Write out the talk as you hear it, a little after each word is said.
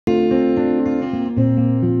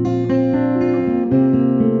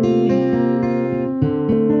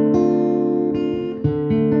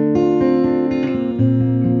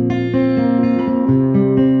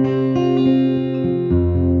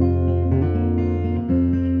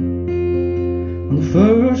On the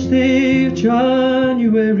first day of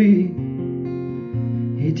January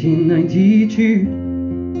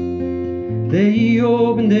 1892, they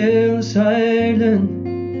opened Ellis Island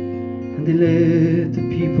and they let the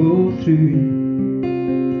people through.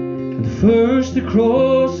 And the first to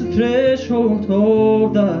cross the threshold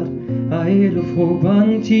of that Isle of Hope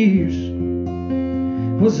and Tears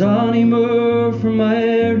was Annie Moore from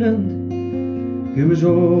Ireland, who was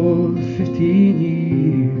all 15 years.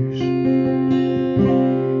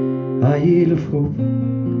 Isle of Hope,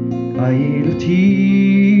 Isle of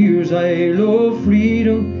Tears, Isle of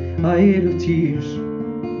Freedom, Isle of Tears.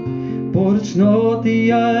 But it's not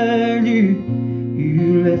the isle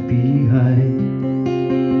you left behind.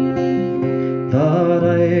 That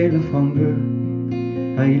Isle of hunger,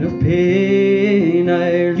 Isle of pain,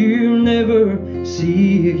 Isle you'll never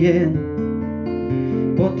see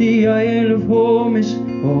again. But the Isle of home is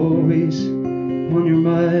always on your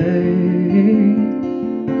mind.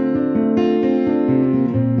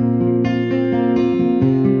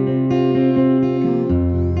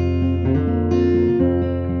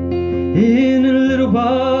 In a little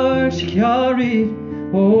bag she carried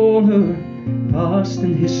all her past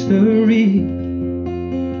and history,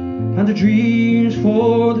 and her dreams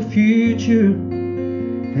for the future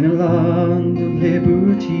in a land of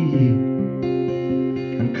liberty.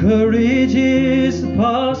 And courage is the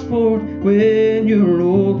passport when your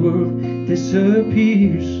old world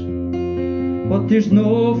disappears. But there's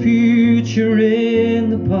no future in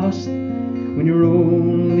the past when you're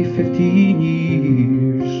only 15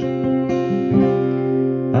 years.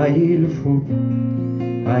 Isle of hope,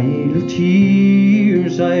 Isle of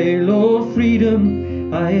tears, Isle of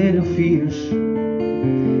freedom, Isle of fears.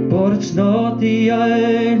 But it's not the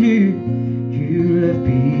isle you left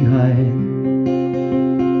behind.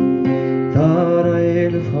 That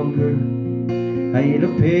Isle of hunger, Isle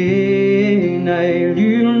of pain, Isle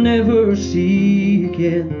you'll never see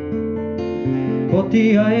again. But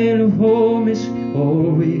the Isle of home is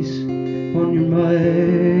always on your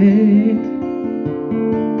mind.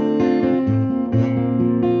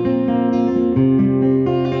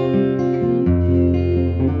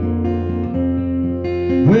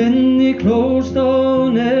 When they closed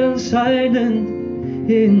down Ellis Island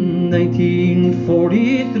in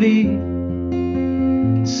 1943,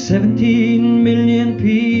 17 million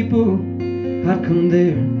people had come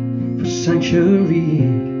there for sanctuary.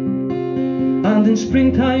 And in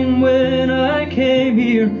springtime when I came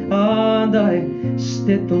here and I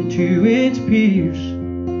stepped onto its piers,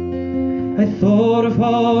 I thought of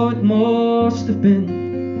how it must have been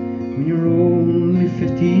when you're only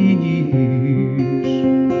 15 years.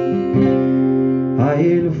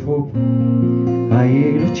 Isle of hope,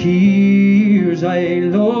 Isle of tears,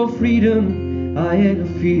 Isle of freedom, Isle of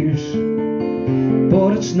fears.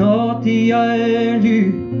 But it's not the isle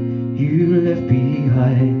you left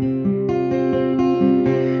behind.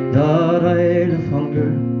 That Isle of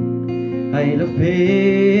hunger, Isle of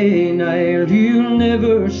pain, Isle you'll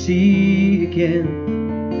never see again.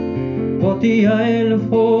 But the Isle of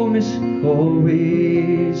home is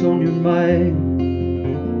always on your mind.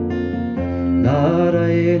 That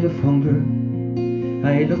Isle of hunger,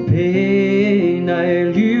 Isle of pain,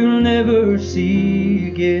 Isle you'll never see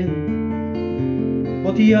again.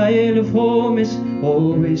 But the Isle of home is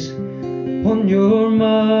always on your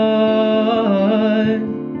mind.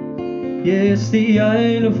 Yes, the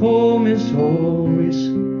Isle of home is always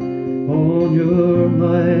on your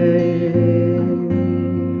mind.